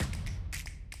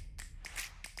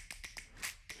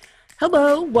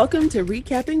Hello, welcome to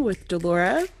Recapping with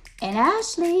Delora and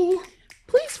Ashley.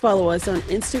 Please follow us on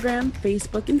Instagram,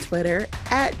 Facebook, and Twitter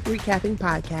at Recapping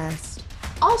Podcast.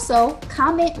 Also,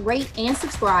 comment, rate, and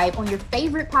subscribe on your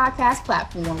favorite podcast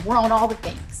platform. We're on all the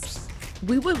things.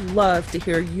 We would love to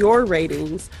hear your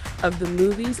ratings of the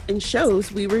movies and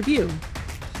shows we review.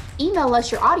 Email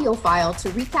us your audio file to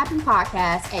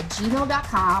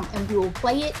recappingpodcast@gmail.com and we will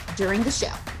play it during the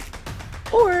show.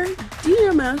 Or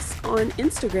DM us on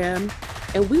Instagram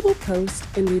and we will post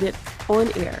and read it on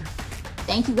air.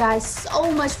 Thank you guys so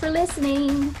much for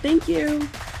listening. Thank you.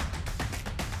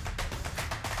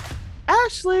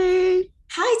 Ashley.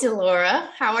 Hi, Delora.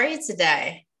 How are you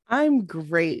today? I'm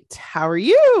great. How are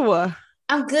you?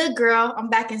 I'm good, girl. I'm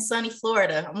back in sunny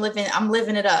Florida. I'm living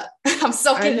it up. I'm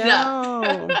soaking it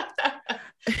up.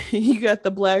 You got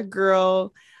the black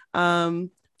girl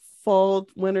fall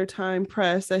wintertime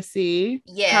press, I see.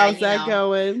 Yeah. How's that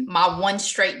going? My one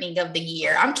straightening of the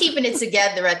year. I'm keeping it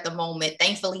together at the moment.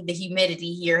 Thankfully, the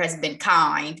humidity here has been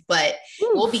kind, but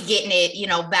we'll be getting it,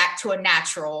 back to a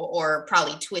natural or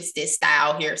probably twisted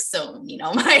style here soon.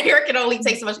 My hair can only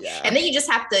take so much. Yeah. And then you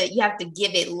have to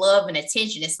give it love and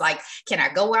attention. It's like, can I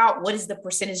go out? What is the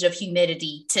percentage of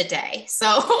humidity today?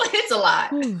 So it's a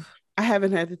lot. I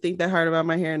haven't had to think that hard about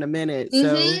my hair in a minute.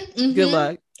 So good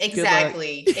luck.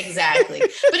 Exactly. But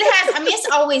it's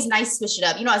always nice to switch it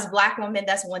up. As Black women,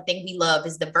 that's one thing we love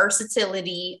is the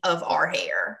versatility of our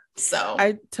hair. So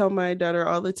I tell my daughter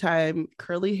all the time,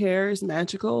 curly hair is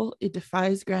magical. It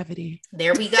defies gravity.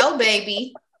 There we go,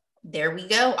 baby. There we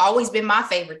go. Always been my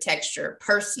favorite texture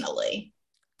personally.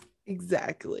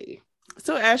 Exactly.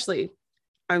 So Ashley,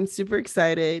 I'm super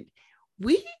excited.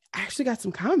 We actually got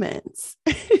some comments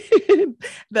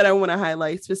that I want to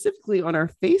highlight specifically on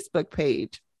our Facebook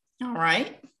page. All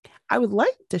right. I would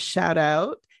like to shout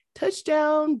out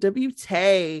Touchdown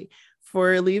WT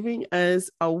for leaving us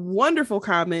a wonderful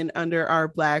comment under our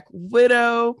Black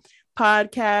Widow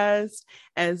podcast,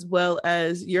 as well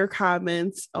as your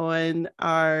comments on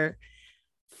our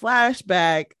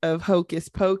flashback of Hocus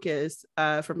Pocus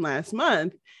from last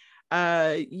month.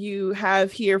 You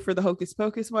have here for the Hocus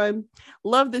Pocus one.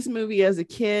 Love this movie as a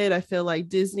kid. I feel like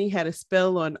Disney had a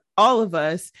spell on all of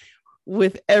us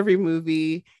with every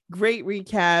movie. Great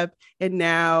recap. And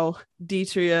now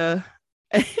Deetria,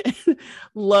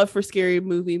 love for scary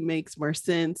movie makes more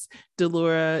sense.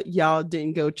 Delora, y'all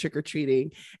didn't go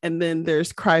trick-or-treating. And then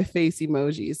there's cry face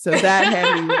emojis. So that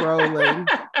had me rolling.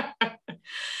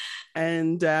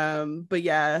 And but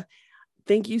yeah.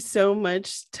 Thank you so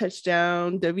much,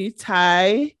 Touchdown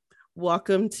WT.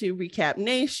 Welcome to Recap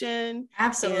Nation.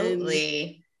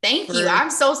 Absolutely. Thank you.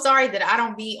 I'm so sorry that I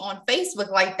don't be on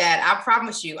Facebook like that. I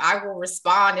promise you, I will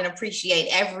respond and appreciate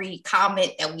every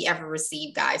comment that we ever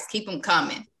receive, guys. Keep them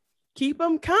coming. Keep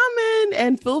them coming.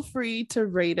 And feel free to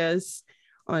rate us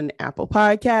on Apple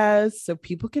Podcasts so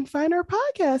people can find our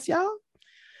podcast, y'all.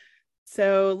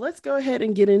 So let's go ahead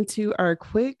and get into our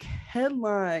quick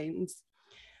headlines.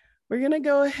 We're going to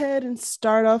go ahead and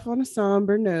start off on a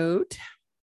somber note.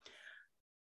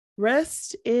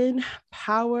 Rest in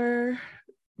power,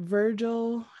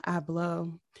 Virgil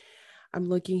Abloh. I'm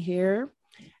looking here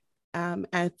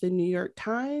at the New York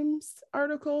Times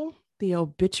article, the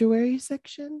obituary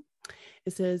section.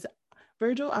 It says,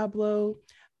 Virgil Abloh,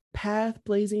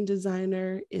 path-blazing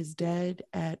designer, is dead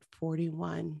at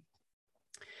 41.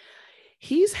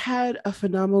 He's had a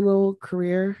phenomenal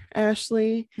career,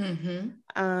 Ashley.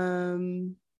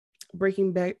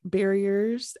 Breaking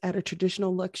barriers at a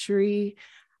traditional luxury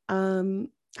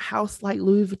house like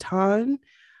Louis Vuitton.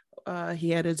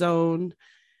 He had his own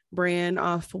brand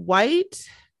Off-White,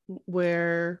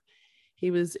 where he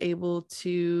was able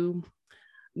to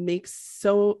make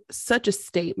such a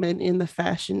statement in the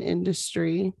fashion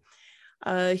industry.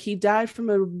 He died from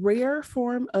a rare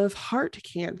form of heart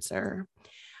cancer.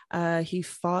 He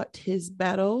fought his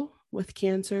battle with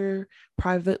cancer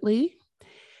privately.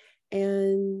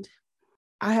 And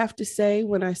I have to say,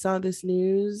 when I saw this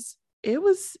news, it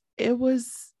was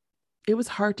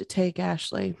hard to take,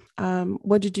 Ashley.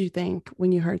 What did you think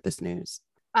when you heard this news?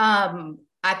 I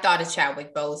thought of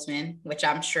Chadwick Boseman, which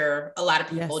I'm sure a lot of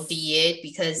people did,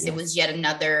 because it was yet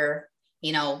another,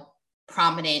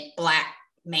 prominent Black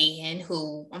man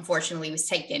who unfortunately was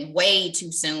taken way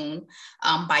too soon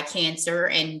by cancer,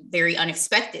 and very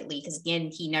unexpectedly, because again,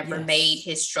 he never made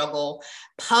his struggle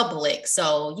public.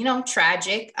 So,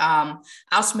 tragic. I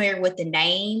was familiar with the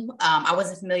name. I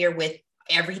wasn't familiar with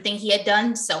everything he had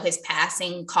done. So his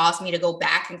passing caused me to go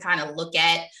back and kind of look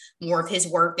at more of his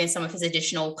work and some of his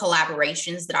additional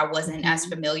collaborations that I wasn't as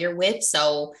familiar with.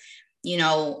 So,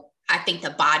 I think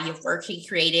the body of work he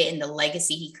created and the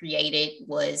legacy he created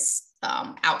was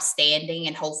outstanding,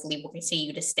 and hopefully will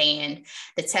continue to stand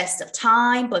the test of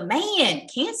time. But man,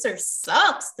 cancer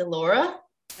sucks, Delora.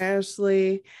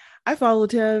 Ashley, I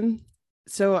followed him.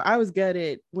 So I was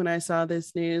gutted when I saw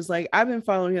this news. Like, I've been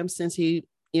following him since he,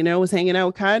 was hanging out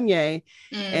with Kanye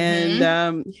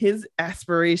and his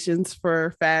aspirations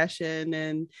for fashion,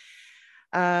 and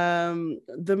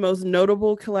the most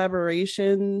notable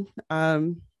collaboration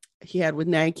he had with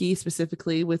Nike,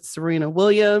 specifically with Serena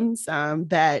Williams,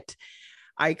 that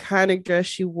iconic dress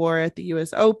she wore at the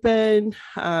US Open.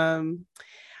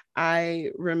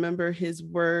 I remember his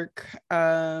work,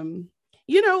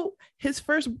 his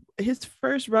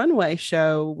first runway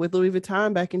show with Louis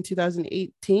Vuitton back in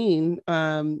 2018,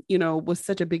 was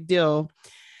such a big deal.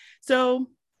 So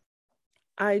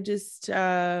I just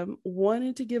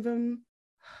wanted to give him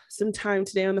some time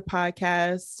today on the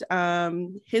podcast.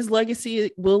 His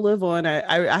legacy will live on.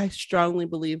 I strongly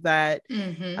believe that.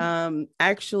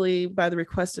 Actually, by the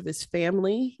request of his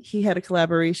family, he had a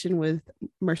collaboration with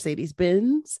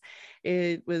Mercedes-Benz.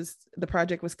 The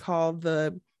project was called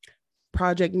the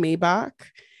Project Maybach,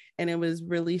 and it was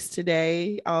released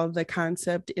today. All the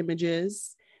concept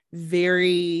images,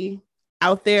 very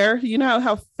out there. You know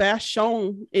how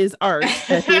fashion is art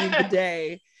at the end of the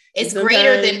day. It's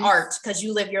greater than art because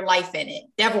you live your life in it.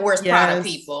 Devil wears Prada,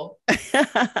 people.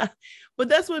 But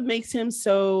that's what makes him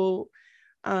so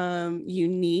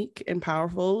unique and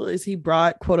powerful, is he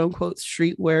brought quote unquote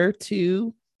streetwear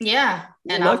to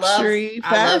and luxury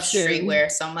I love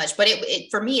streetwear so much. But it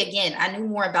for me, again, I knew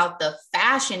more about the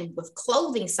fashion with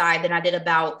clothing side than I did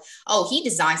about, he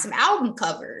designed some album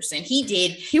covers and he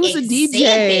was a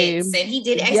DJ and he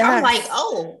did I'm like,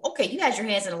 okay, you had your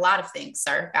hands in a lot of things,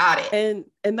 sir. Got it.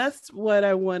 And that's what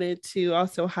I wanted to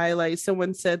also highlight.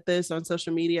 Someone said this on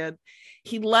social media.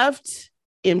 He left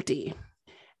empty.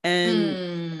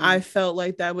 And I felt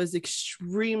like that was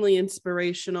extremely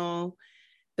inspirational,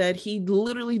 that he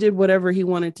literally did whatever he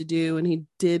wanted to do and he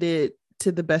did it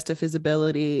to the best of his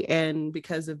ability. And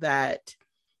because of that,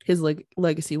 his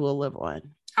legacy will live on.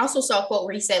 I also saw a quote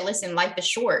where he said, listen, life is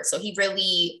short. So he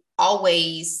really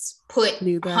always put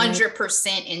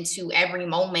 100% into every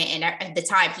moment and at the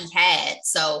time he had.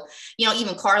 So,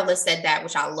 even Carla said that,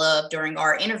 which I love, during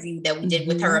our interview that we did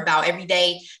with her about every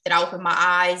day that I open my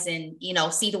eyes and,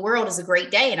 see the world as a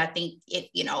great day. And I think it,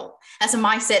 that's a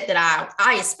mindset that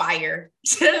I aspire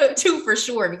to for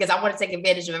sure, because I want to take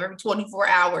advantage of every 24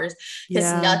 hours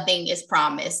because nothing is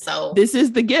promised. So this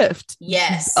is the gift.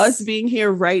 Yes. Us being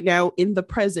here right now in the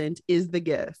present is the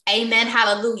gift. Amen.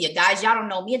 Hallelujah. Guys, y'all don't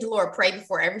know, me and Delora pray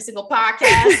before every single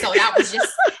podcast. So that was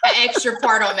just an extra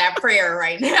part on that prayer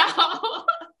right now.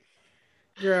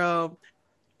 Girl.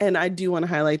 And I do want to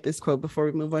highlight this quote before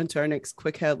we move on to our next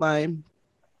quick headline.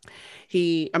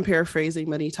 I'm paraphrasing,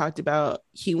 but he talked about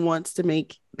he wants to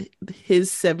make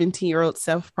his 17-year-old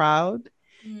self proud.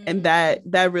 And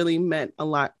that really meant a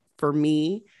lot for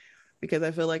me, because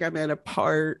I feel like I'm at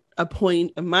a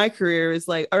point of my career is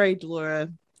like, all right,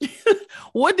 Delora,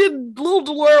 what did little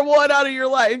Delora want out of your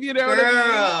life? You know,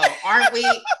 girl, aren't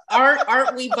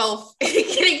we both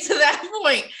getting to that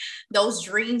point? Those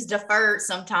dreams deferred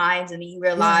sometimes, and you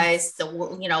realize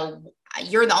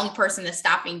you're the only person that's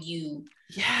stopping you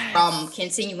from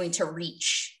continuing to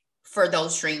reach for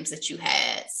those dreams that you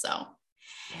had. So,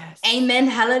 amen,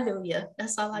 hallelujah.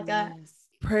 That's all I got.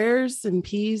 Prayers and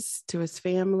peace to his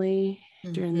family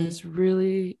during this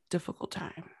really difficult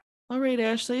time. All right,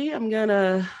 Ashley, I'm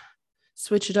gonna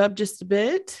switch it up just a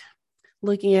bit.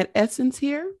 Looking at Essence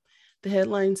here, the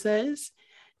headline says,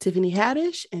 Tiffany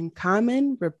Haddish and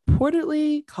Common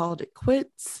reportedly called it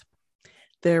quits,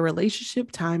 their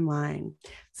relationship timeline.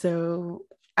 So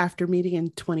after meeting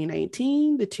in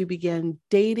 2019, the two began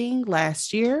dating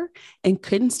last year and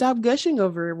couldn't stop gushing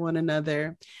over one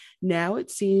another. Now it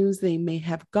seems they may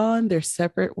have gone their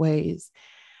separate ways.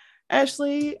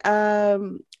 Ashley,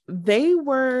 they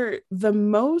were the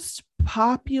most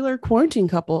popular quarantine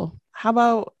couple. How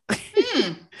about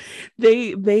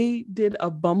they did a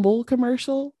Bumble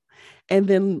commercial, and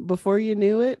then before you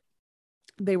knew it,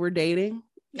 they were dating.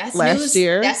 That's last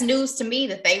year. That's news to me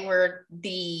that they were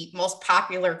the most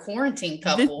popular quarantine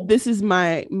couple. This is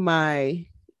my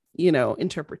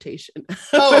interpretation.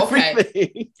 Oh,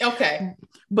 okay. Okay.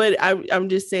 But I'm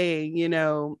just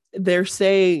saying, they're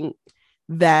saying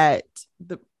that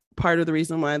the part of the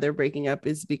reason why they're breaking up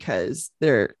is because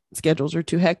their schedules are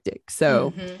too hectic.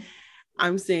 So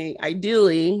I'm saying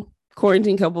ideally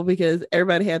quarantine couple, because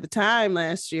everybody had the time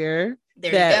last year.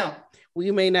 There you go.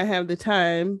 We may not have the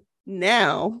time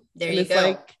now. There you go.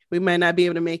 Like we might not be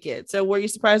able to make it. So were you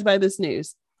surprised by this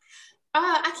news?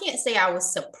 I can't say I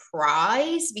was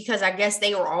surprised because I guess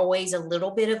they were always a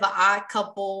little bit of an odd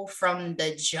couple from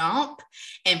the jump.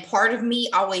 And part of me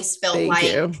always felt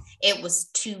it was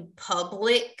too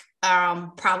public,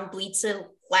 probably to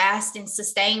last and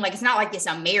sustain. Like, it's not like it's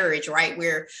a marriage, right?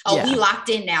 Where, we locked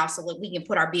in now, so we can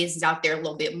put our business out there a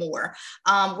little bit more.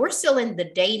 We're still in the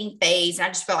dating phase. And I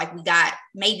just felt like we got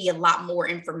maybe a lot more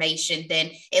information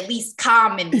than at least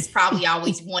Common was probably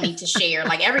always wanting to share.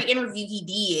 Like, every interview he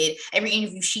did, every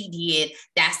interview she did,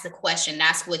 that's the question.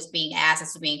 That's what's being asked.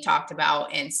 That's what's being talked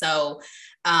about. And so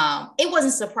it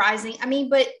wasn't surprising. I mean,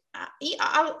 but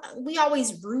we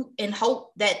always root and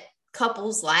hope that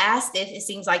couples last. It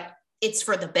seems like it's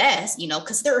for the best,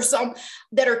 because there are some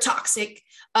that are toxic,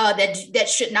 that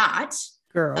should not.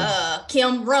 Girl.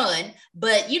 Kim, run.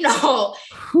 But they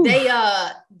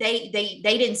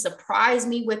didn't surprise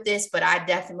me with this, but I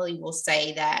definitely will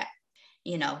say that,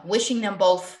 wishing them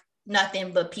both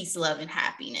nothing but peace, love, and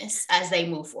happiness as they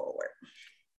move forward.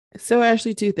 So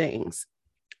Ashley, two things.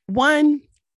 One,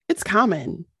 it's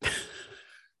Common.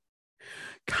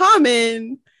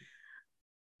 Common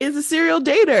is a serial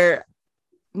dater.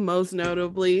 Most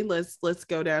notably, let's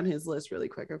go down his list really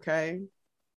quick, okay?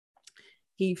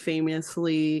 He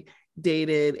famously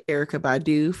dated Erykah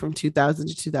Badu from 2000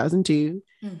 to 2002.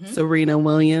 Mm-hmm. Serena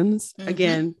Williams. Mm-hmm.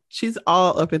 Again, she's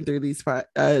all up and through these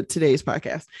today's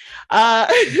podcast.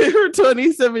 From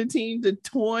 2017 to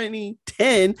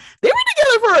 2010. They were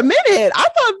together for a minute. I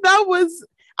thought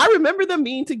I remember them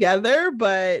being together,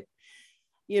 but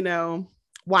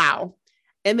wow.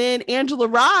 And then Angela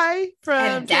Rye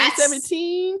from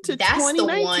 2017 to 2019. That's the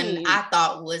one I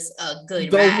thought was a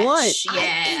good match.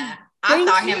 Yeah. I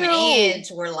thought him and Ange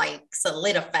were like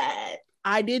solidified.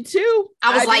 I did too.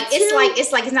 I was like,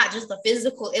 it's like it's not just the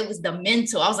physical, it was the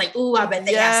mental. I was like, ooh, I bet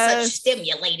they have such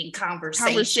stimulating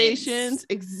conversations.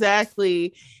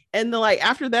 Exactly. And then, like,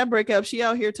 after that breakup, she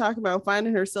out here talking about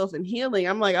finding herself and healing.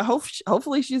 I'm like,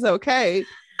 hopefully she's okay.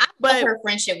 I love her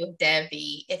friendship with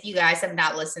Debbie. If you guys have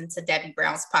not listened to Debbie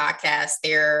Brown's podcast,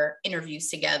 their interviews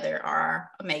together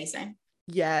are amazing.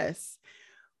 Yes.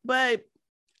 But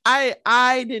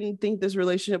I didn't think this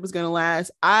relationship was going to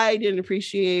last. I didn't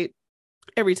appreciate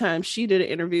every time she did an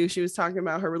interview, she was talking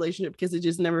about her relationship because it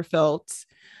just never felt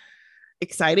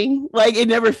exciting. Like, it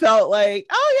never felt like,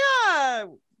 oh yeah,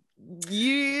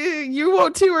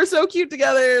 you two are so cute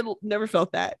together. Never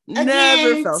felt that.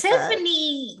 Again,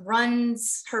 Tiffany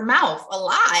runs her mouth a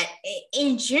lot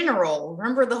in general.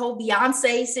 Remember the whole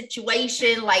Beyonce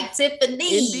situation? Like,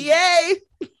 Tiffany, NDA.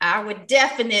 I would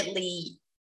definitely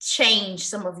change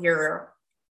some of your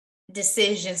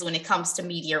decisions when it comes to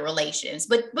media relations.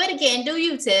 But again, do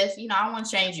you, Tiff? I don't want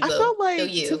to change you. I felt like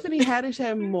Tiffany Haddish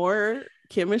had more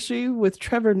chemistry with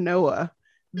Trevor Noah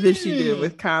than she did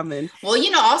with Common. Well,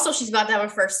 also she's about to have her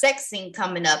first sex scene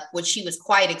coming up, which she was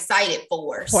quite excited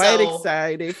for.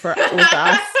 Excited for with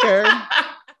Oscar.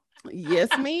 Yes,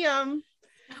 ma'am.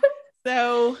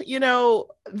 So,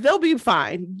 they'll be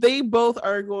fine. They both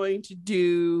are going to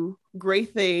do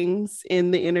great things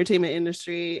in the entertainment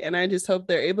industry, and I just hope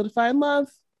they're able to find love.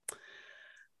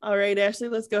 All right, Ashley,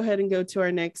 let's go ahead and go to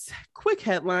our next quick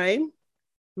headline.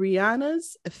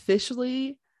 Rihanna's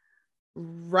officially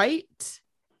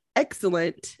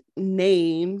excellent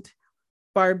named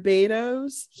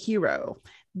Barbados hero.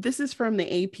 This is from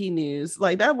the AP News.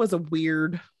 Like, that was a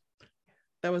weird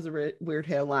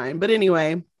headline. But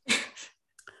anyway,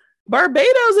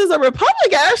 Barbados is a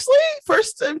republic, Ashley.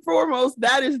 First and foremost,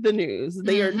 that is the news.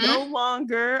 They are no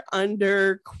longer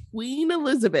under Queen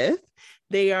Elizabeth.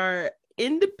 They are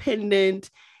independent,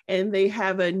 and they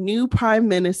have a new prime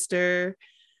minister,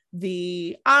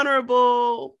 the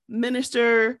Honorable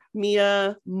Minister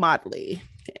Mia Mottley.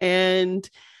 And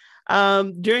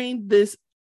during this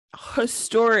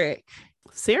historic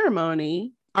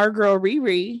ceremony, our girl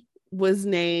Riri was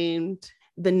named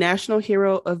the National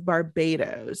Hero of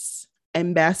Barbados,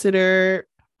 Ambassador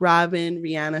Robin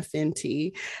Rihanna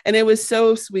Fenty. And it was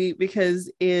so sweet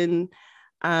because in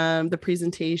the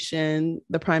presentation,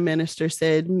 the Prime Minister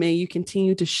said, "May you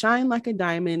continue to shine like a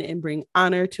diamond and bring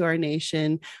honor to our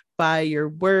nation by your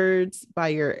words, by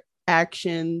your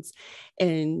actions,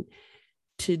 and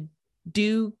to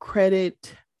do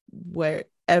credit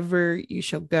wherever you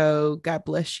shall go. God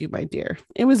bless you, my dear."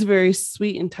 It was very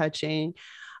sweet and touching.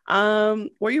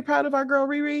 Were you proud of our girl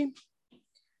Riri?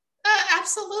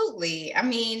 Absolutely. I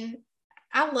mean,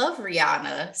 I love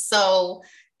Rihanna. So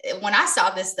when I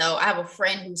saw this, though, I have a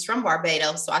friend who's from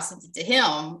Barbados, so I sent it to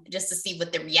him just to see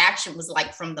what the reaction was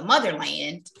like from the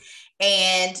motherland.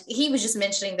 And he was just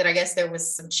mentioning that I guess there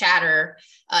was some chatter,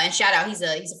 and shout out, he's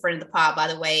a friend of the pod, by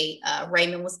the way.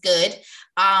 Raymond was good.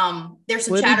 There's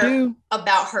some chatter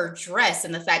about her dress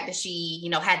and the fact that she, you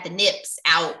know, had the nips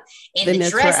out in the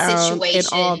dress situation and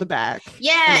all the back.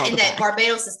 Yeah, and that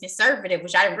Barbados is conservative,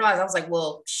 which I didn't realize. I was like,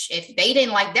 well, if they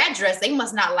didn't like that dress, they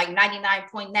must not like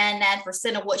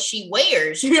 99.99% of what she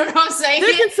wears. You know what I'm saying?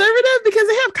 They're conservative because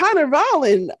they have Carnival,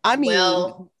 and I mean,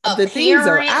 well, the things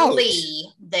are out.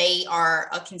 They are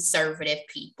a conservative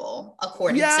people,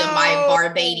 according to my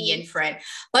Barbadian friend.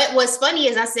 But what's funny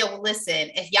is I said, well, listen,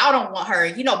 if y'all don't want her,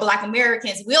 you know, Black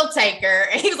Americans will take her.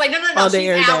 And he was like, no,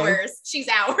 she's ours. She's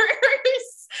ours.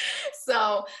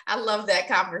 So I love that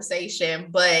conversation.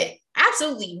 But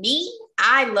absolutely,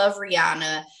 I love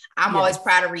Rihanna. I'm always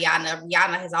proud of Rihanna.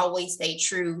 Rihanna has always stayed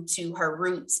true to her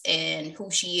roots and who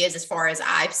she is as far as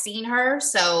I've seen her.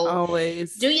 So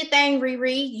always do your thing,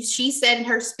 Riri. She said in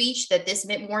her speech that this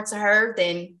meant more to her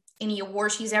than any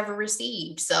award she's ever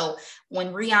received. So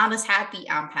when Rihanna's happy,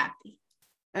 I'm happy.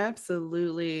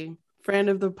 Absolutely. Friend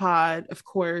of the pod, of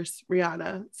course,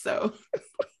 Rihanna. So,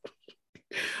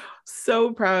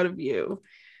 so proud of you.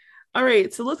 All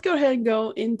right. So let's go ahead and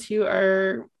go into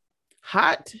our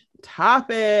hot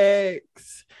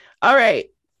topics. All right.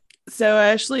 So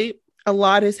Ashley, a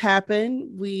lot has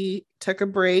happened. We took a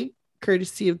break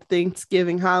courtesy of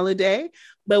Thanksgiving holiday,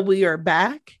 but we are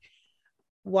back.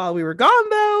 While we were gone,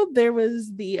 though, there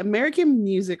was the American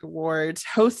Music Awards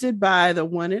hosted by the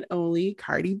one and only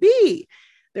Cardi B.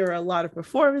 There were a lot of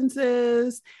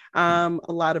performances, a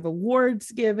lot of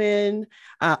awards given.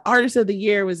 Artist of the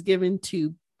Year was given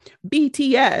to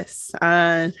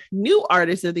BTS. New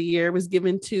Artist of the Year was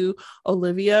given to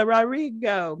Olivia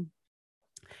Rodrigo.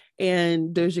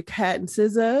 And Doja Cat and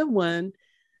SZA won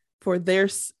for their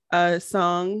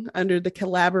song under the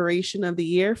collaboration of the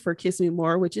year for Kiss Me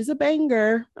More, which is a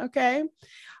banger. Okay.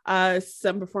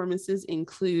 Some performances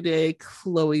included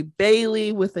Chloe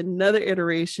Bailey with another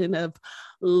iteration of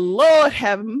Lord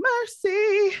Have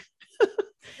Mercy,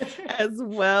 as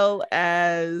well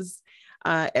as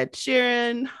Ed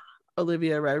Sheeran,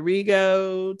 Olivia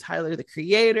Rodrigo, Tyler, the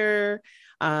Creator.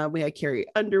 We had Carrie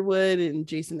Underwood and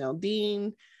Jason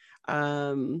Aldean.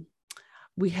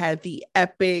 We had the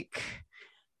epic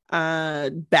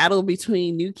battle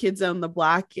between New Kids on the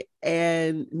Block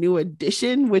and New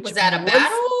Edition, which was that a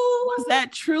battle? Was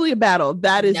that truly a battle?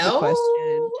 That is the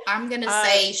question. I'm gonna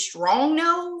say strong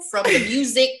no. From the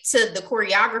music to the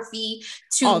choreography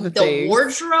to the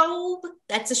wardrobe,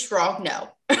 that's a strong no.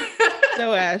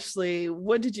 So Ashley,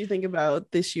 what did you think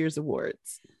about this year's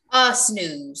awards?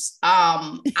 Snooze.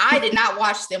 I did not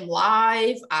watch them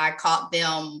live. I caught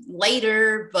them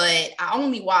later, but I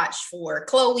only watched for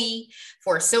Chloe,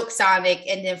 for Silk Sonic,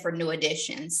 and then for New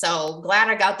Edition. So glad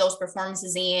I got those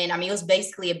performances in. I mean, it was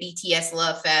basically a BTS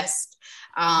love fest.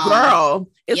 Girl,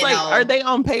 it's like, are they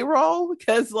on payroll?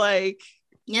 Because and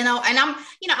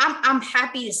I'm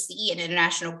happy to see an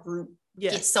international group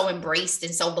get so embraced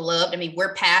and so beloved. I mean,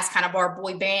 we're past kind of our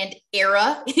boy band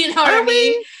era. You know what I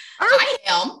mean?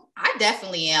 I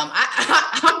definitely am.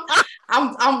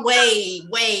 I'm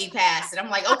way past it. I'm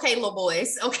like, okay, little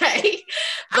boys, okay.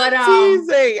 But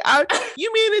teasing.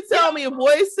 You mean to tell me if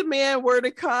Boyz II Men were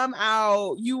to come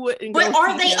out, you wouldn't? But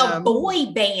are they a boy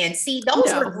band? See,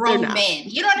 those were grown men.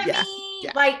 You know what I mean?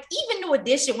 Yeah. Like even New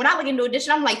Edition. When I look at New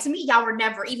Edition, I'm like, to me, y'all were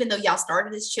never, even though y'all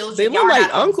started as children, they look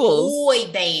like uncles.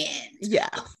 Boy band. Yeah.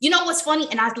 You know what's funny?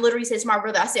 And I literally said to my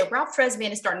brother, I said, Ralph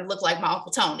Tresvant is starting to look like my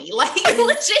Uncle Tony. Like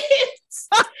legit.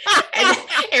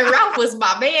 and Ralph was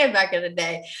my man back in the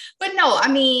day. But no,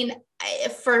 I mean,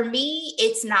 for me,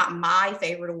 it's not my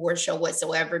favorite award show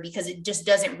whatsoever because it just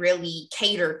doesn't really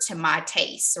cater to my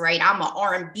taste, right? I'm an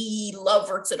R&B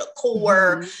lover to the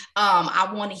core.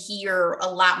 I want to hear a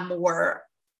lot more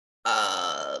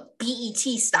BET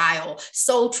style,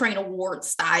 Soul Train Award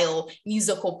style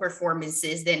musical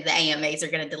performances than the AMAs are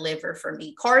going to deliver for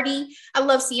me. Cardi, I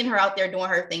love seeing her out there doing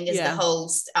her thing as the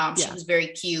host. She was very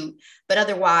cute, but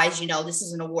otherwise, this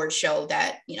is an award show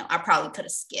that, I probably could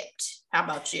have skipped. How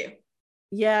about you?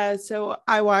 Yeah, so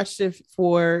I watched it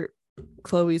for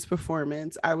Chloe's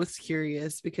performance. I was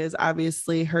curious because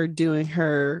obviously her doing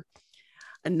her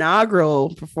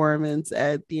inaugural performance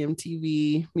at the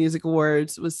MTV Music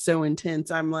Awards was so intense.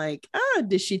 I'm like,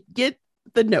 did she get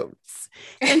the notes?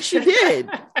 And she did.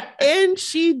 And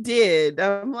she did.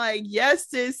 I'm like, yes,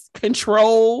 sis,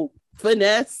 control,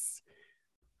 finesse.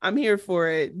 I'm here for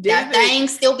it. That thing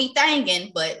still be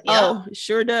thanging, but oh,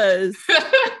 sure does.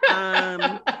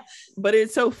 But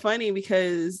it's so funny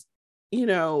because,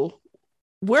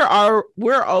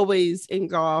 we're always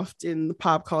engulfed in the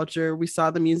pop culture. We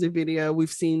saw the music video, we've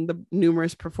seen the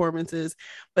numerous performances,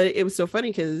 but it was so funny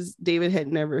because David had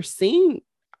never seen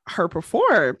her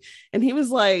perform, and he was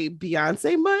like,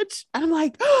 Beyonce much? And I'm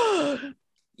like, oh,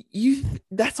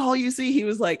 that's all you see? He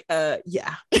was like,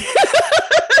 yeah.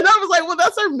 And I was like, well,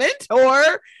 that's her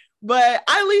mentor. But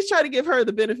I at least try to give her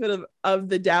the benefit of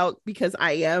the doubt because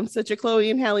I am such a Chloe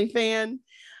and Halle fan.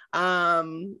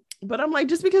 But I'm like,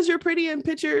 just because you're pretty in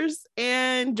pictures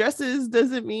and dresses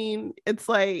doesn't mean it's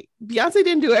like Beyonce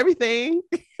didn't do everything.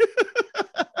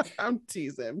 I'm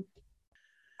teasing.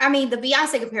 I mean, the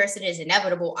Beyonce comparison is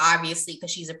inevitable, obviously,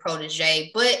 because she's a protege,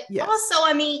 but also,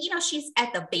 I mean, she's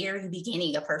at the very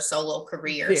beginning of her solo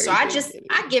career. So I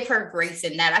give her grace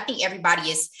in that. I think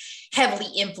everybody is heavily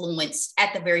influenced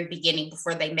at the very beginning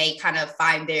before they may kind of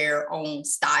find their own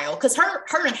style. Because her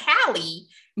and Halle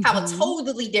have a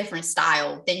totally different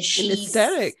style than she's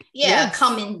aesthetic.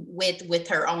 Coming with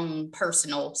her own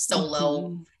personal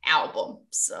solo album.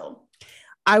 So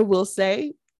I will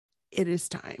say it is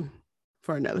time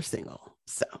for another single.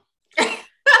 So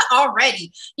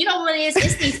already, you know what it is?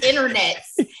 It's these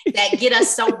internets that get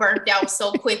us so burnt out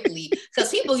so quickly, because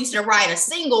people used to write a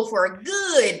single for a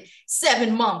good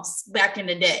 7 months back in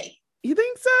the day. You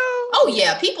think so? Oh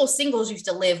yeah, people's singles used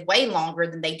to live way longer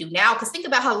than they do now. Because think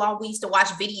about how long we used to watch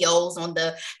videos on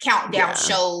the countdown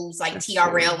shows like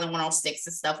TRL and 106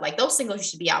 and stuff. Like those singles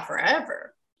used to be out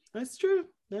forever. That's true.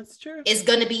 It's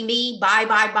Gonna be me. Bye,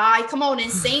 bye, bye. Come on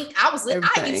and sync. I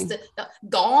used to.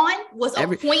 Gone was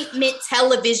appointment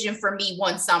television for me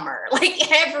one summer, like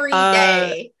every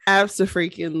day.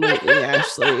 Abso-freaking-lutely,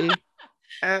 Ashley.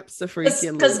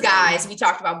 Abso-freaking-lutely. Because guys, we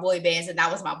talked about boy bands, and that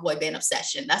was my boy band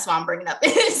obsession. That's why I'm bringing up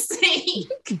sync.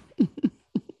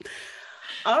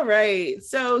 All right.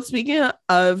 So speaking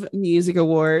of music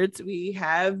awards, we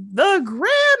have the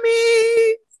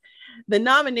Grammy. The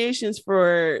nominations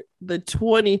for the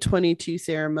 2022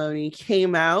 ceremony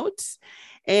came out,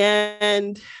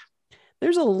 and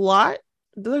there's a lot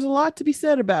to be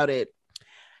said about it.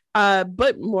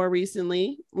 But more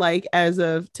recently, like as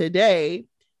of today,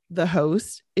 the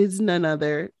host is none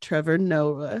other Trevor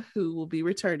Noah, who will be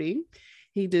returning.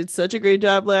 He did such a great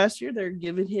job last year. They're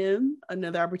giving him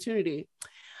another opportunity.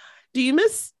 Do you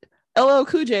miss LL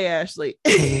Cool J, Ashley?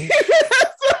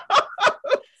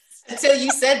 Until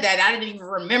you said that, I didn't even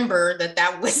remember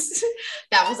that was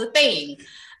a thing.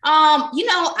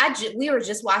 We were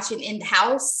just watching In the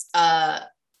House at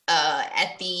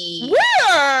the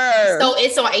Where? So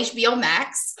it's on HBO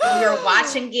Max. We were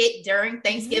watching it during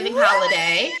Thanksgiving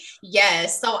holiday.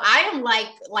 Yes. So I am like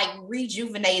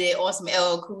rejuvenated on some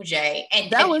LL Cool J.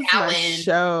 And that was my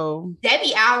show.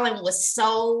 Debbie Allen was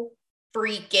so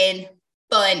freaking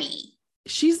funny.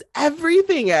 She's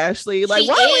everything, Ashley. Like,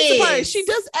 why are we surprised? She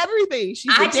does everything.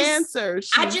 She's a dancer.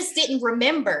 I just didn't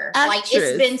remember. Actress. Like,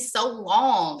 it's been so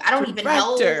long. I don't even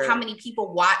know how many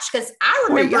people watch, because I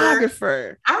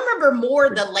remember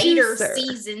more the later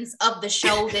seasons of the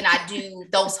show than I do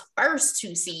those first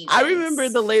two seasons. I remember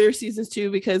the later seasons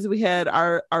too, because we had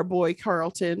our boy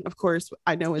Carlton. Of course,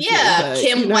 I know his name,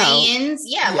 Kim Wayans.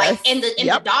 Yeah, yes. Like and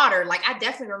the daughter. Like, I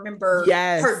definitely remember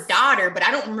her daughter, but I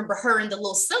don't remember her and the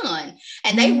little son.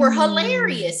 And they were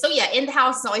hilarious. So yeah, In the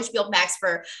House on HBO Max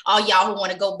for all y'all who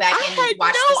want to go back and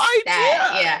watch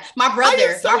that. Yeah, my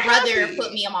brother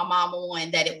put me and my mom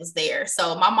on that it was there.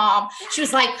 So my mom, she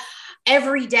was like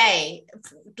every day,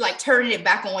 like turning it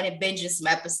back on and binging some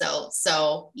episodes.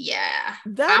 So yeah,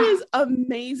 that is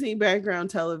amazing background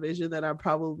television that I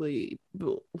probably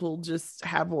will just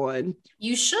have on.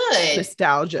 You should.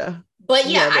 Nostalgia. But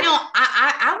yeah,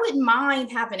 I wouldn't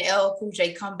mind having LL Cool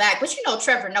J come back. But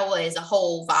Trevor Noah is a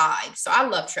whole vibe. So I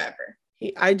love Trevor.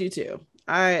 I do too.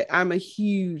 I'm a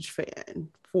huge fan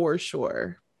for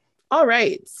sure. All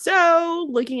right. So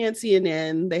looking at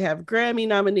CNN, they have Grammy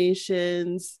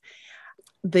nominations.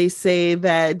 They say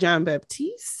that John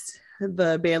Baptiste,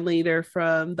 the band leader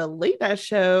from the Late Night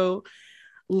Show,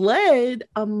 led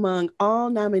among all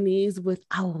nominees with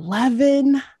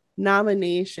 11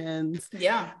 nominations.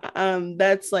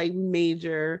 That's like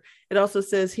major. It also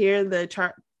says here the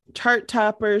chart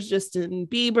toppers: Justin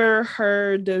Bieber,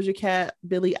 her, Doja Cat,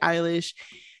 Billie Eilish,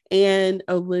 and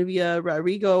Olivia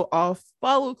Rodrigo all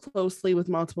follow closely with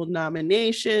multiple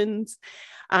nominations.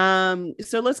 So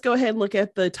let's go ahead and look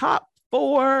at the top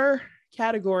 4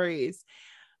 categories.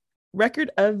 Record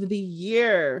of the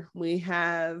year, we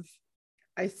have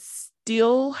I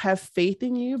Still Have Faith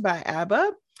in You by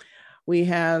ABBA. We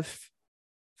have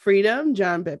Freedom,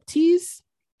 John Baptiste.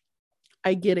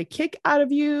 I Get a Kick Out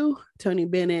of You, Tony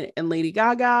Bennett and Lady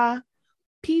Gaga.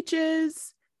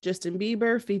 Peaches, Justin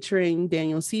Bieber featuring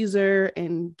Daniel Caesar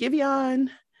and Giveon.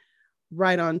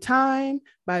 Right on Time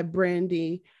by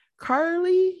Brandy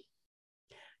Carly.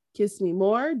 Kiss Me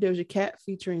More, Doja Cat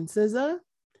featuring SZA.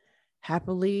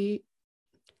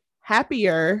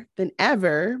 Happier Than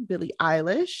Ever, Billie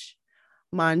Eilish.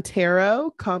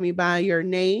 Montero, Call Me By Your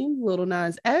Name, Lil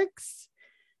Nas X.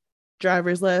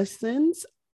 Driver's License,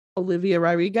 Olivia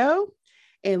Rodrigo.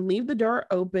 And Leave the Door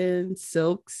Open,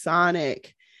 Silk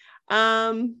Sonic.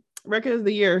 Record of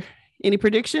the year. Any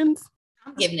predictions?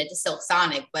 I'm giving it to Silk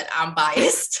Sonic, but I'm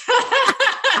biased.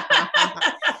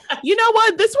 You know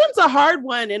what? This one's a hard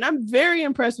one, and I'm very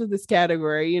impressed with this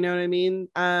category. You know what I mean?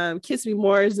 Kiss Me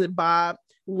More is it Bob.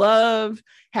 Love,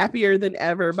 Happier Than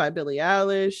Ever by Billie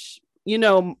Eilish. You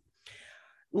know,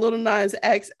 Lil Nas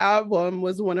X album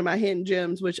was one of my hidden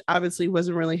gems, which obviously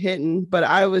wasn't really hitting, but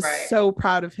I was so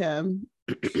proud of him.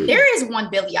 There is one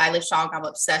Billie Eilish song I'm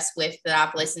obsessed with that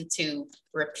I've listened to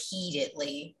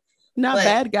repeatedly. Not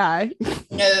Bad Guy.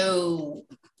 No,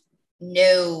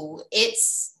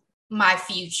 it's My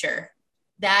Future.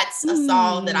 That's a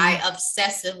song that I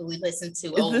obsessively listen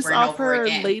to over and over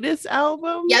again. Latest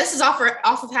album? Yeah, this is off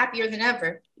of Happier Than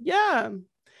Ever. Yeah.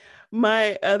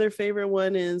 My other favorite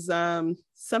one is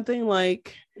something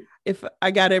like If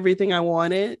I Got Everything I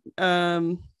Wanted.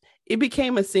 It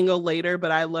became a single later,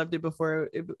 but I loved it before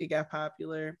it got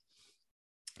popular.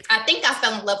 I think I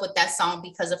fell in love with that song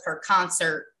because of her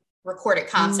recorded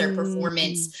concert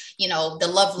performance, you know, the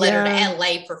Love Letter to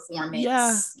LA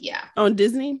performance. Yeah. On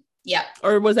Disney? Yeah.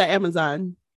 Or was that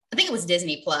Amazon? I think it was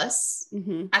Disney Plus.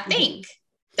 I think.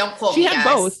 Don't quote me,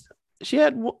 guys. She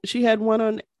had both. She had one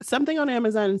on something on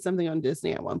Amazon and something on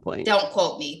Disney at one point. Don't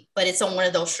quote me, but it's on one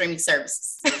of those streaming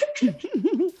services.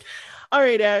 All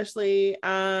right, Ashley.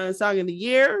 Song of the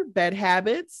year, Bad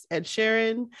Habits, Ed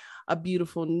Sheeran, A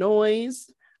Beautiful Noise,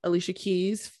 Alicia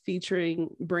Keys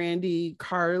featuring Brandy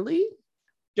Carly.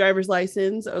 Driver's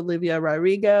License, Olivia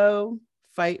Rodrigo.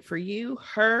 Fight for You,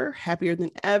 Her, Happier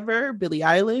Than Ever, Billie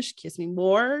Eilish, Kiss Me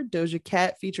More, Doja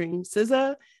Cat featuring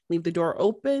SZA, Leave the Door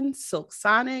Open, Silk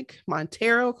Sonic,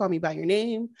 Montero, Call Me By Your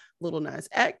Name, Lil Nas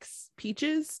X,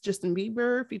 Peaches, Justin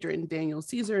Bieber featuring Daniel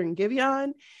Caesar and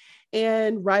Giveon,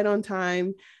 and Right on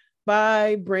Time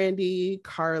by Brandy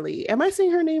Carly. Am I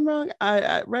saying her name wrong?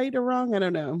 Right or wrong? I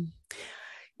don't know.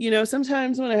 You know,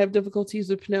 sometimes when I have difficulties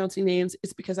with pronouncing names,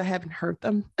 it's because I haven't heard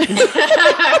them.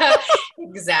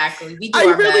 Exactly. We do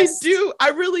our best. I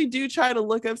really do try to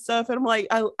look up stuff, and I'm like,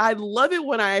 I love it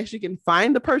when I actually can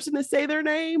find the person to say their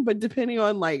name, but depending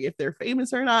on like if they're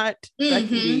famous or not, that can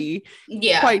be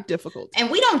quite difficult. And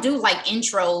we don't do like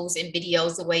intros and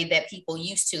videos the way that people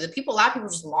used to. A lot of people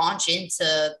just launch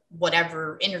into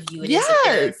whatever interview it is that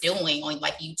they're doing on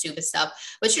like YouTube and stuff.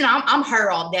 But you know, I'm her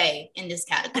all day in this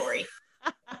category.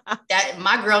 That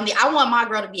my girl, I want my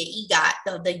girl to be an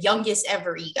EGOT, the youngest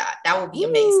ever EGOT. That would be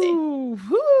amazing.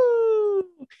 Ooh.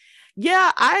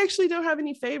 Yeah, I actually don't have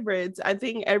any favorites. I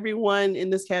think everyone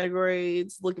in this category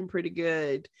is looking pretty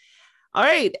good. All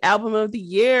right, album of the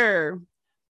year.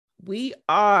 We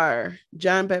are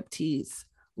John Baptiste,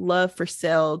 Love for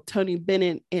Sale, Tony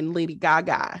Bennett and Lady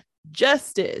Gaga,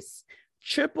 Justice,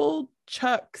 Triple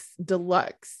Chucks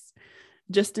Deluxe,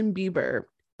 Justin Bieber,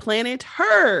 Planet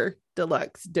Her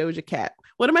Deluxe, Doja Cat.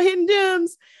 What are my hidden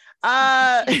gems?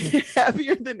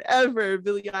 Happier Than Ever,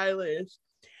 Billie Eilish,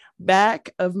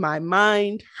 Back of My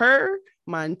Mind, Her,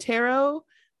 Montero,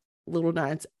 Lil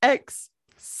Nas X,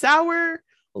 Sour,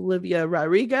 Olivia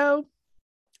Rodrigo,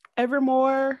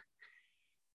 Evermore,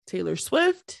 Taylor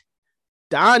Swift,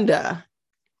 Donda,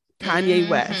 Kanye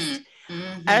West.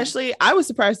 Ashley, I was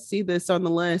surprised to see this on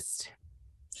the list.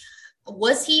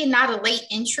 Was he not a late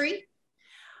entry?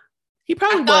 He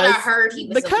probably I heard he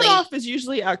was. The cutoff is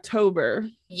usually October.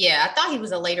 Yeah, I thought he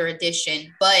was a later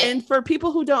edition. And for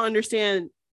people who don't understand,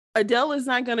 Adele is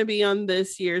not going to be on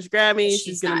this year's Grammy.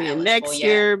 She's going to be in next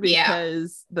year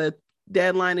because the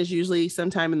deadline is usually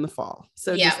sometime in the fall.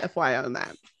 So just FYI on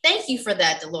that. Thank you for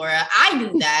that, Delora. I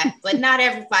knew that, but not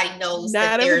everybody knows.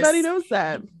 Not everybody knows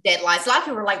that. Deadlines. A lot of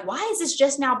people are like, why is this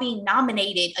just now being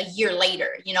nominated a year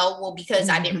later? You know, well, because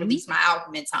I didn't release my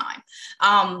album in time.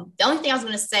 The only thing I was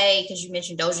going to say, because you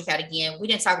mentioned Doja Cat again, we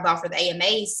didn't talk about for the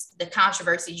AMAs, the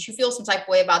controversy. Did you feel some type of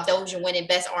way about Doja winning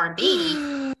Best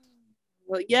R&B?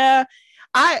 Well, yeah.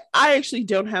 I actually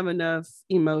don't have enough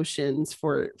emotions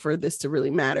for this to really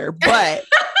matter, but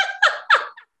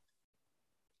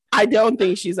I don't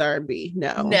think she's R&B.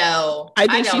 No. I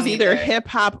think she's either hip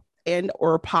hop and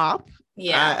or pop.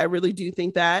 Yeah, I really do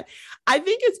think that. I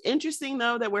think it's interesting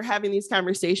though that we're having these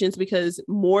conversations because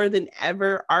more than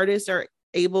ever, artists are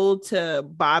able to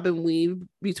bob and weave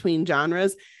between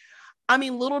genres. I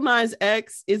mean, Lil Nas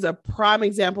X is a prime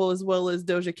example, as well as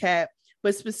Doja Cat,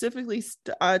 but specifically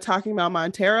talking about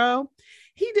Montero,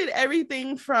 he did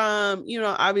everything from, you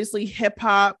know, obviously hip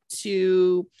hop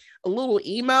to a little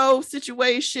emo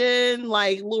situation,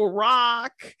 like Lil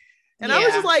Rock. And I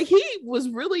was just like, he was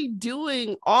really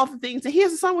doing all the things. And he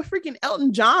has a song with freaking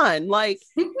Elton John. Like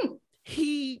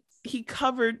he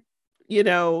covered, you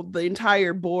know, the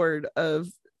entire board of,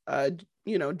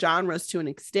 you know, genres to an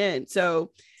extent.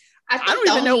 So I don't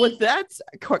even know what that's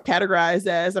categorized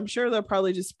as. I'm sure they'll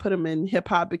probably just put him in hip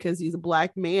hop because he's a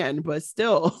Black man, but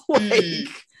still, like,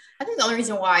 I think the only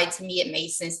reason why, to me, it made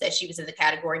sense that she was in the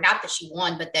category, not that she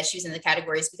won, but that she was in the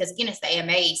category, is because, again, it's the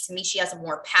AMAs. To me, she has a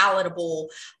more palatable,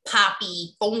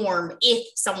 poppy form. If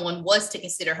someone was to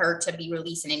consider her to be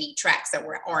releasing any tracks that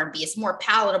were R&B, it's more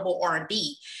palatable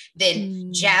R&B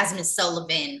than Jasmine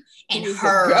Sullivan and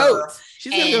her.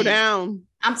 She's gonna go down.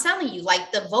 I'm telling you,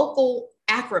 like, the vocal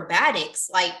acrobatics,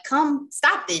 like, come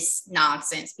stop this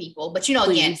nonsense, people. But, you know,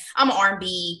 again, I'm an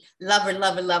R&B lover.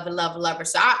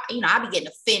 So I be getting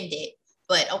offended,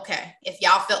 but okay, if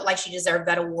y'all felt like she deserved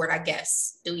that award, I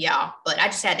guess do y'all. But I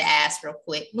just had to ask real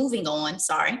quick. Moving on.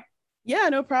 Sorry. Yeah,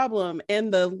 no problem.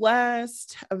 And the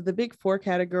last of the big four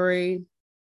categories,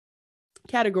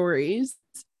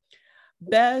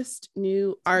 best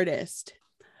new artist.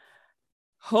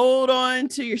 Hold on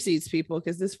to your seats, people,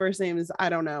 because this first name is, I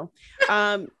don't know,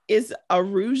 is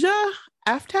Aruja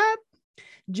Aftab,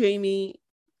 Jimmy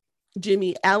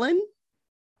Allen,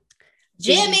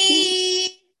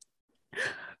 Dancing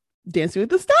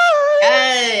with the Stars,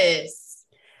 yes,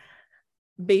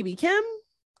 Baby Kim,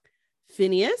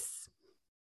 Phineas,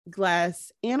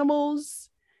 Glass Animals,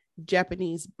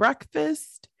 Japanese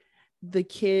Breakfast, The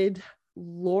Kid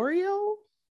L'Oreal,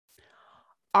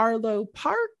 Arlo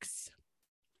Parks,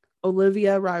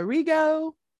 Olivia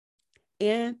Rodrigo,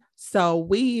 and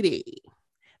Saweetie.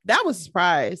 That was a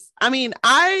surprise. I mean,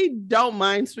 I don't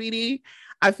mind Sweetie.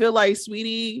 I feel like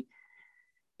Sweetie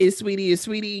is Sweetie.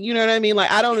 You know what I mean? Like,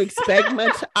 I don't expect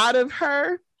much out of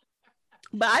her,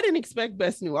 but I didn't expect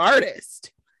best new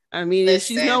artist. I mean,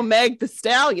 she's no Meg Thee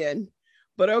Stallion,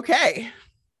 but okay.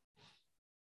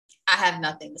 I have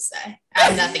nothing to say. I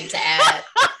have nothing to add.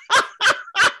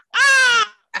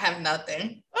 I have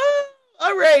nothing.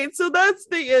 All right, so that's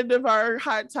the end of our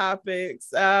hot topics.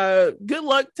 Good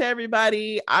luck to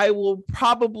everybody. I will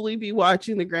probably be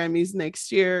watching the Grammys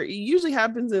next year. It usually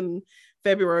happens in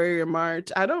February or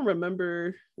March. I don't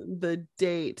remember the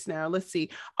date now. Let's see.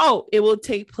 Oh, it will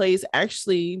take place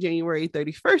actually January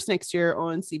 31st next year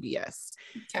on CBS.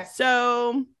 Okay.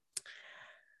 So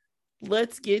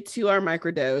let's get to our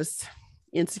microdose.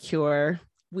 Insecure.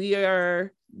 We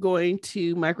are going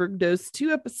to microdose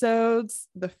 2 episodes.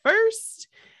 The first,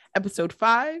 episode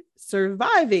 5,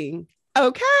 Surviving.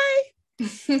 Okay.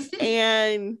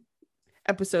 And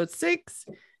episode 6,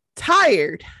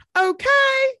 Tired. Okay.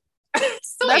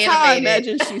 So that's animated. How I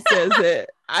imagine she says it.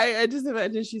 I just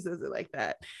imagine she says it like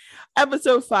that.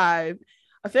 Episode 5,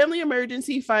 a family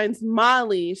emergency finds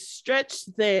Molly stretched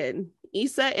thin.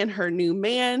 Issa and her new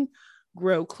man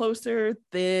grow closer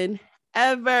than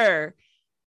ever.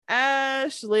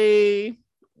 Ashley,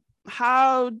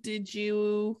 how did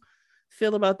you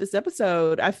feel about this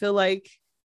episode? I feel like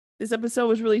this episode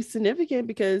was really significant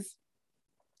because,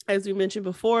 as we mentioned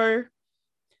before,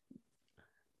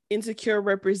 Insecure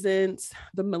represents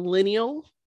the millennial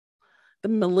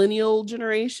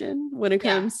generation when it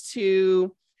comes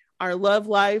to our love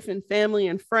life and family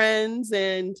and friends.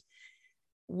 And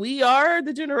we are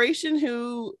the generation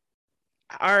who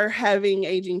are having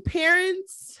aging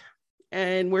parents,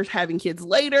 and we're having kids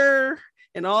later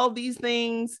and all these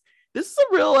things. This is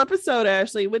a real episode,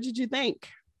 Ashley. What did you think?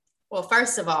 Well,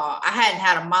 first of all, I hadn't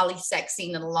had a Molly sex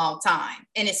scene in a long time.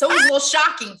 And it's always a little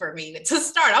shocking for me to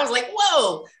start. I was like,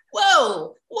 whoa,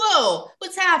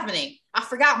 what's happening? I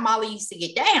forgot Molly used to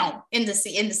get down in the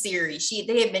series.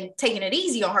 They had been taking it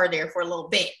easy on her there for a little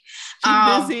bit.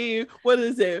 She's busy. What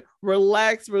is it?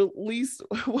 Relax, release.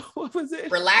 What was it?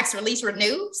 Relax, release,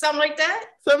 renew. Something like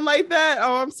that.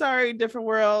 Oh, I'm sorry. Different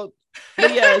world.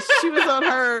 But yeah, she was on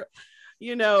her,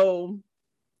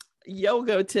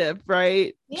 yoga tip,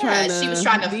 right? Yeah, she was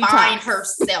trying to find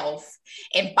herself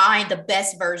and find the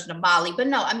best version of Molly. But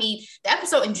no, I mean, the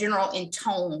episode in general in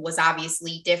tone was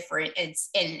obviously different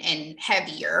and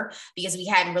heavier because we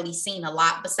hadn't really seen a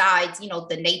lot besides,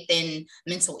 the Nathan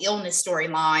mental illness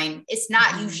storyline. It's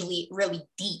not usually really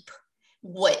deep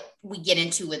what we get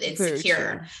into with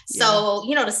Insecure. So,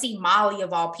 to see Molly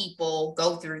of all people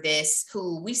go through this,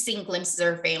 who we've seen glimpses of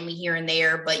her family here and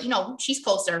there, but she's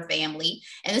close to her family,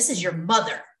 and this is your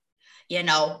mother,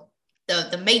 the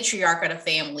the matriarch of the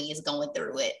family is going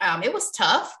through it. It was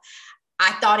tough.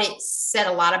 I thought it said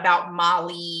a lot about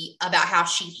Molly, about how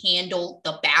she handled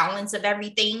the balance of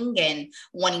everything and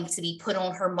wanting to be put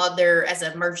on her mother as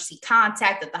an emergency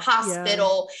contact at the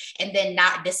hospital, and then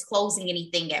not disclosing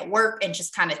anything at work and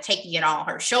just kind of taking it on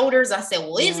her shoulders. I said,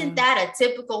 well, isn't that a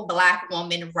typical Black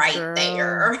woman right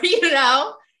there? You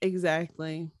know?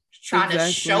 Exactly. Trying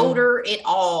to shoulder it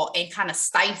all and kind of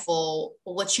stifle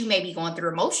what you may be going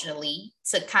through emotionally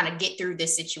to kind of get through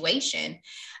this situation.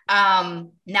 Now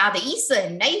the Issa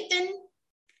and Nathan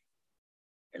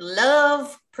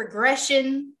love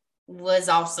progression was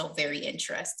also very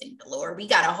interesting. Lord, we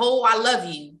got a whole "I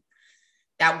love you"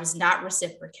 that was not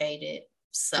reciprocated.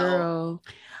 So, girl,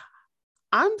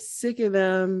 I'm sick of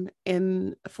them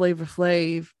in Flavor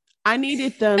Flav. I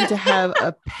needed them to have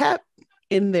a pep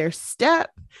in their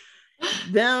step.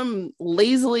 Them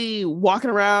lazily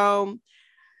walking around.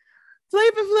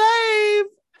 Flavor Flav,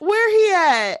 where he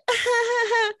at?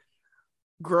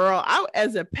 Girl,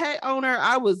 as a pet owner,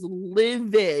 I was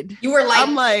livid. You were like,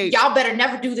 I'm like, y'all better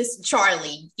never do this to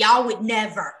Charlie. Y'all would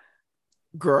never.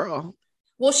 Girl.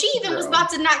 Well, she even was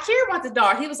about to not care about the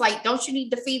dog. He was like, don't you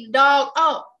need to feed the dog?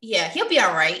 Oh, yeah, he'll be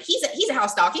all right. He's a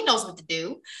house dog. He knows what to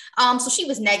do. So she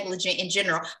was negligent in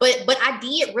general. But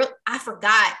I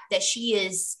forgot that she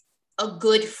is a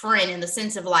good friend in the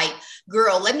sense of like,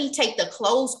 girl, let me take the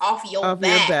clothes off your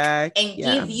back and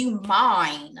give you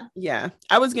mine. Yeah,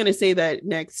 I was gonna say that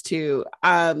next too.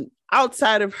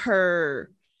 Outside of her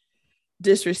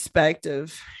disrespect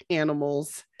of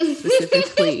animals,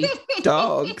 specifically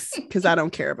dogs, because I don't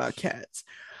care about cats.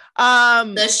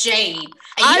 The shade. And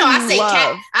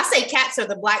I say cats are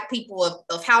the Black people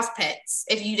of house pets,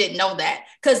 if you didn't know that,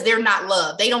 because they're not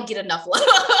loved. They don't get enough love.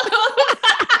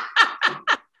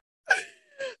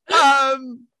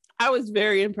 I was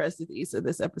very impressed with Issa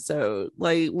this episode.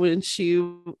 Like when she,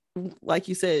 like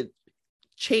you said,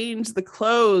 changed the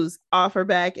clothes off her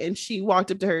back and she walked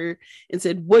up to her and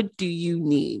said, "What do you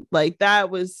need?" Like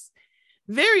that was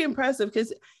very impressive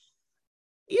because,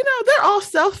 you know, they're all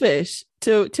selfish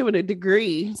to a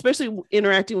degree, especially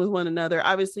interacting with one another.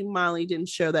 Obviously, Molly didn't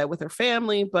show that with her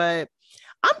family, but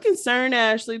I'm concerned,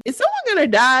 Ashley, is someone going to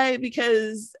die?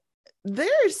 Because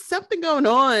there's something going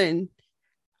on.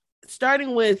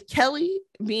 Starting with Kelly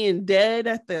being dead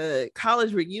at the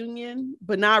college reunion,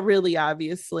 but not really,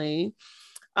 obviously.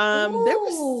 There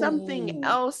was something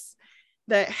else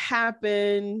that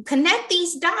happened. Connect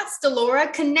these dots, Delora.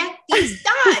 Connect these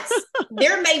dots.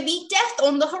 There may be death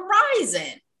on the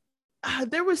horizon.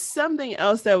 There was something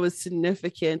else that was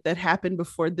significant that happened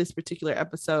before this particular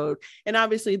episode. And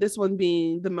obviously this one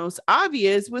being the most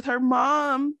obvious, with her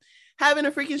mom having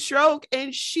a freaking stroke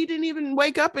and she didn't even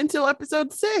wake up until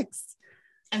episode 6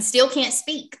 and still can't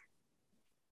speak.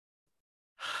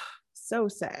 So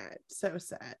sad.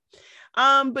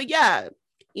 But yeah,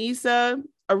 Issa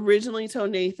originally told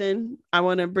Nathan, I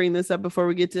want to bring this up before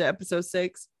we get to episode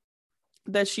 6,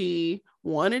 that she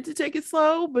wanted to take it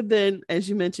slow, but then, as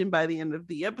you mentioned, by the end of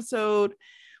the episode,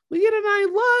 we get an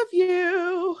 "I love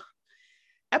you."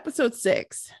 Episode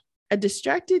 6. A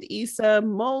distracted Issa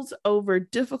mulls over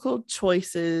difficult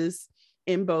choices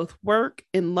in both work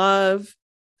and love,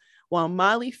 while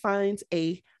Molly finds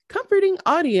a comforting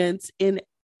audience in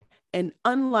an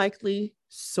unlikely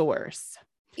source.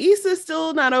 Issa's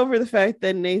still not over the fact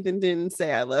that Nathan didn't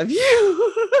say "I love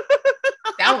you."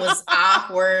 That was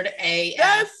awkward AF.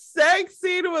 That sex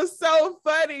scene was so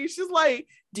funny. She's like,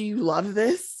 "Do you love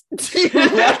this? Do you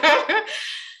love it?"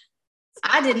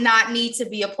 I did not need to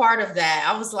be a part of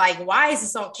that. I was like, why is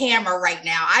this on camera right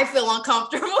now? I feel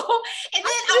uncomfortable. And then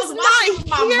I was watching with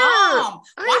my mom.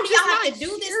 Why do y'all have to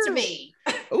do this to me?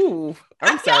 Ooh,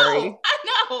 I'm sorry. I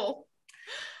know.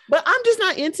 But I'm just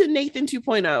not into Nathan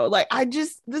 2.0. Like, I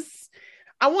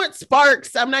want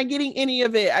sparks. I'm not getting any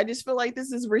of it. I just feel like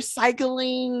this is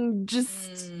recycling.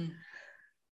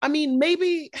 I mean,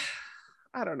 maybe,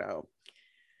 I don't know.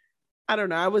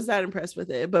 I was not impressed with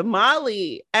it. But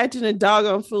Molly acting a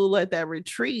doggone fool at that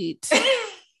retreat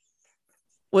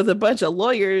with a bunch of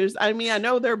lawyers. I mean, I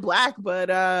know they're Black,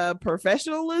 but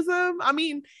professionalism. I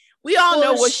mean, we all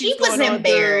know what she was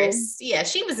embarrassed. Yeah,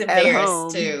 she was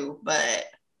embarrassed too, but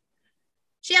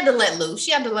she had to let loose.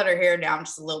 She had to let her hair down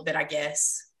just a little bit, I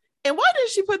guess. And why did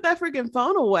she put that freaking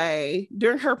phone away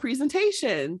during her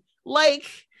presentation? Like,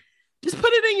 just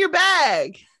put it in your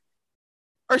bag.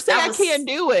 Or say I can't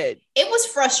do it. It was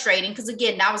frustrating because,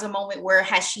 again, that was a moment where,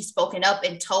 had she spoken up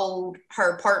and told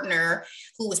her partner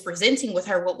who was presenting with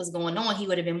her what was going on, he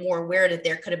would have been more aware that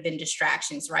there could have been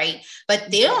distractions, right? But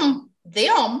them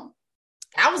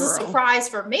That was a surprise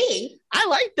for me. I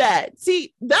like that.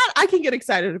 See, that I can get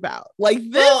excited about. Like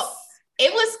this. Well,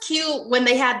 it was cute when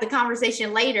they had the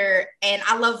conversation later, and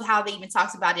I love how they even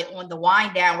talked about it on the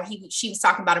wind down where she was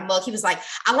talking about a mug. He was like,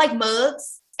 "I like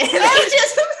mugs," and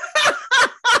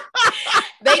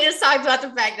they just talked about the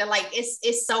fact that like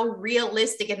it's so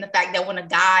realistic in the fact that when a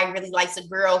guy really likes a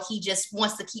girl, he just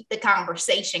wants to keep the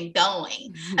conversation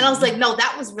going. Mm-hmm. And I was like, no,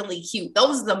 that was really cute.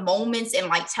 Those are the moments in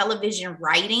like television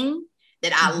writing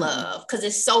that I love because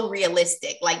it's so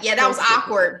realistic. Like, yeah, that was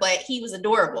awkward, but he was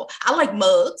adorable. I like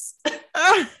mugs.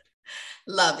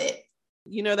 Love it.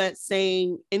 You know that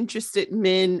saying, interested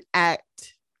men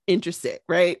act interested,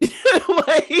 right?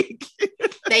 Like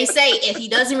they say if he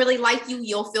doesn't really like you,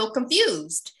 you'll feel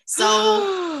confused.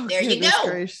 So there you go.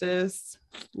 Gracious.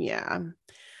 Yeah.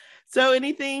 So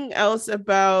anything else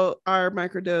about our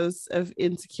microdose of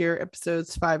Insecure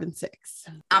episodes 5 and 6?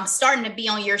 I'm starting to be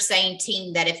on your same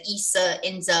team that if Issa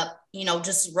ends up,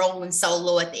 just rolling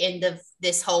solo at the end of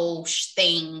this whole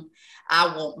thing,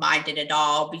 I won't mind it at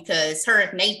all because her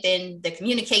and Nathan, the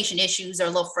communication issues are a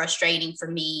little frustrating for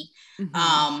me.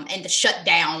 Mm-hmm. And the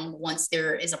shutdown once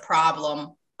there is a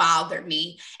problem bothered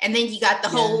me. And then you got the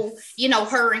whole,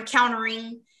 her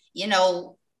encountering,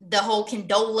 the whole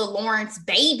Condola Lawrence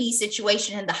baby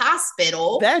situation in the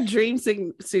hospital. That dream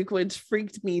sequence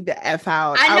freaked me the F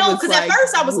out. I know, because at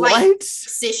first I was like,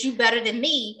 sis, you better than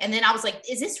me. And then I was like,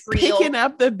 is this real? Picking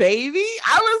up the baby?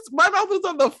 My mouth was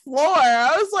on the floor.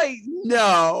 I was like,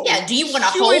 no. Yeah, do you want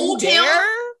to hold him?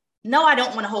 No, I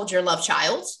don't want to hold your love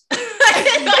child.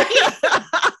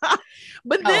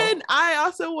 But then I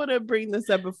also want to bring this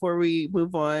up before we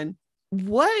move on.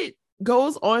 What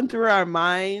goes on through our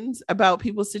minds about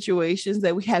people's situations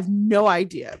that we have no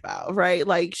idea about, right?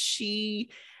 Like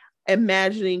she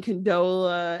imagining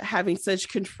Condola having such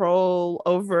control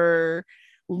over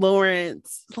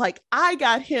Lawrence. Like, I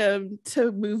got him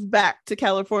to move back to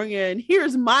California and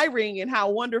here's my ring and how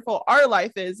wonderful our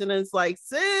life is. And it's like,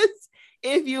 sis,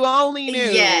 if you only knew.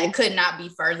 Yeah, it could not be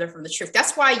further from the truth.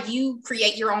 That's why you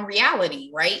create your own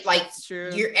reality, right? Like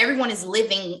everyone is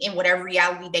living in whatever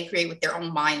reality they create with their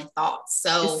own mind and thoughts.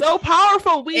 So it's so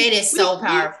powerful. It is so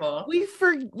powerful.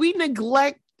 We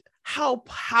neglect how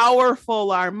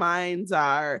powerful our minds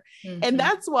are. Mm-hmm. And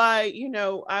that's why,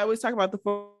 I always talk about the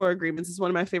 4 Agreements. It's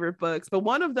one of my favorite books, but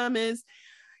one of them is,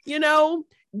 don't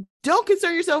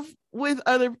concern yourself with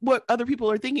what other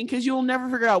people are thinking because you'll never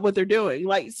figure out what they're doing.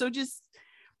 Like, so just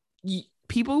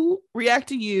people react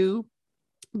to you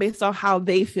based on how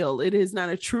they feel. It is not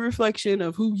a true reflection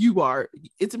of who you are.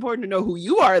 It's important to know who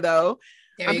you are, though.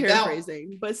 I'm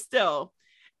paraphrasing, but still,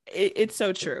 it's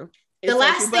so true. The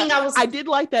last thing I did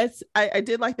like that. I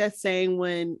did like that saying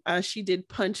when she did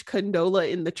punch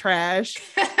Condola in the trash.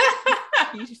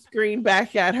 He screamed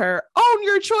back at her, "Own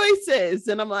your choices,"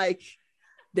 and I'm like,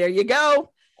 "There you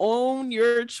go. Own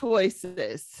your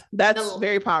choices." That's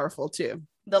very powerful too.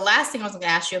 The last thing I was going to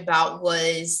ask you about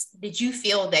was, did you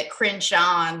feel that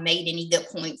Crenshaw made any good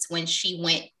points when she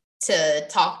went to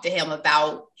talk to him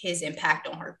about his impact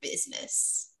on her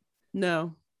business?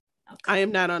 No, okay. I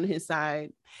am not on his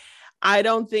side. I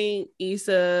don't think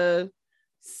Issa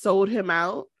sold him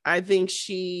out. I think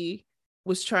she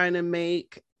was trying to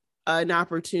make an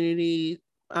opportunity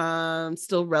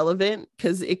still relevant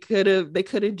because they could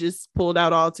have just pulled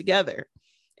out altogether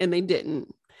and they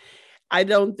didn't. I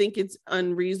don't think it's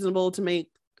unreasonable to make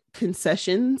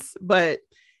concessions, but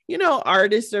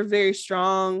artists are very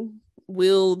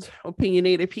strong-willed,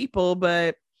 opinionated people,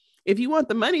 but if you want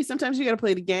the money, sometimes you got to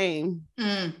play the game.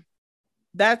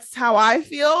 That's how I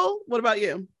feel. What about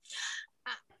you?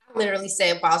 I literally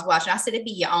said while I was watching, I said, it'd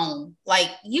be your own. Like,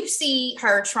 you see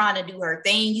her trying to do her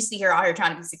thing. You see her out here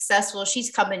trying to be successful.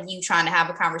 She's coming to you trying to have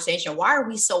a conversation. Why are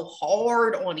we so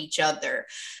hard on each other?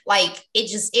 Like,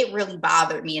 it really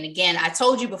bothered me. And again, I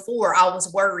told you before, I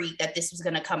was worried that this was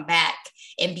going to come back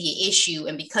and be an issue.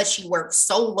 And because she works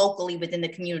so locally within the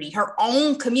community, her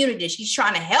own community, she's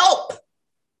trying to help.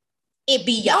 It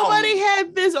be your Nobody own.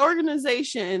 had this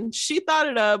organization. She thought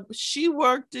it up. She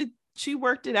worked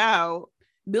it out.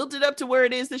 Built it up to where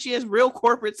it is that she has real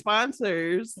corporate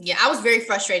sponsors. Yeah, I was very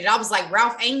frustrated. I was like,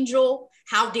 Ralph Angel,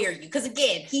 how dare you? Because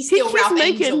again, he's still Ralph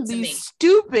Angel to me.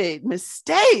 Stupid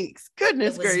mistakes.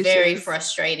 Goodness gracious. It was very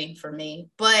frustrating for me.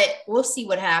 But we'll see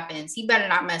what happens. He better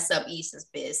not mess up Issa's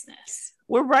business.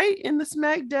 We're right in the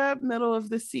smack dab middle of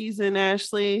the season,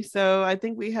 Ashley. So I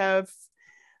think we have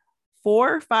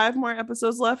 4 or 5 more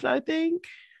episodes left, I think.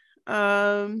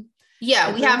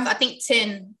 Yeah, we have, I think,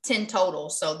 10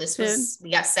 total. So we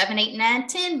got 7, 8, 9,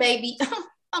 10, baby.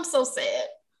 I'm so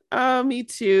sad. Me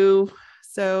too.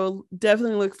 So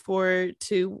definitely look forward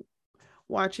to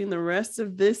watching the rest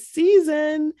of this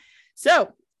season.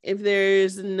 So if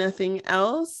there's nothing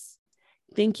else,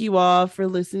 thank you all for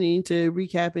listening to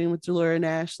Recapping with Delora and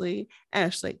Ashley.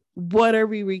 Ashley, what are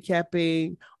we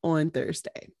recapping on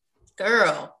Thursday?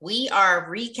 Girl, we are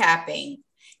recapping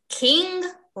King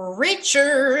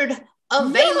Richard,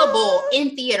 available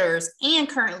in theaters and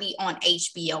currently on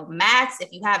HBO Max.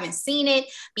 If you haven't seen it,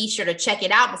 be sure to check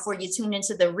it out before you tune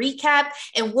into the recap,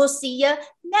 and we'll see you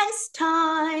next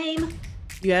time.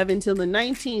 You have until the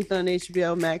 19th on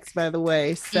HBO Max, by the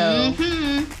way. So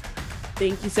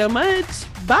thank you so much.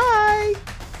 Bye.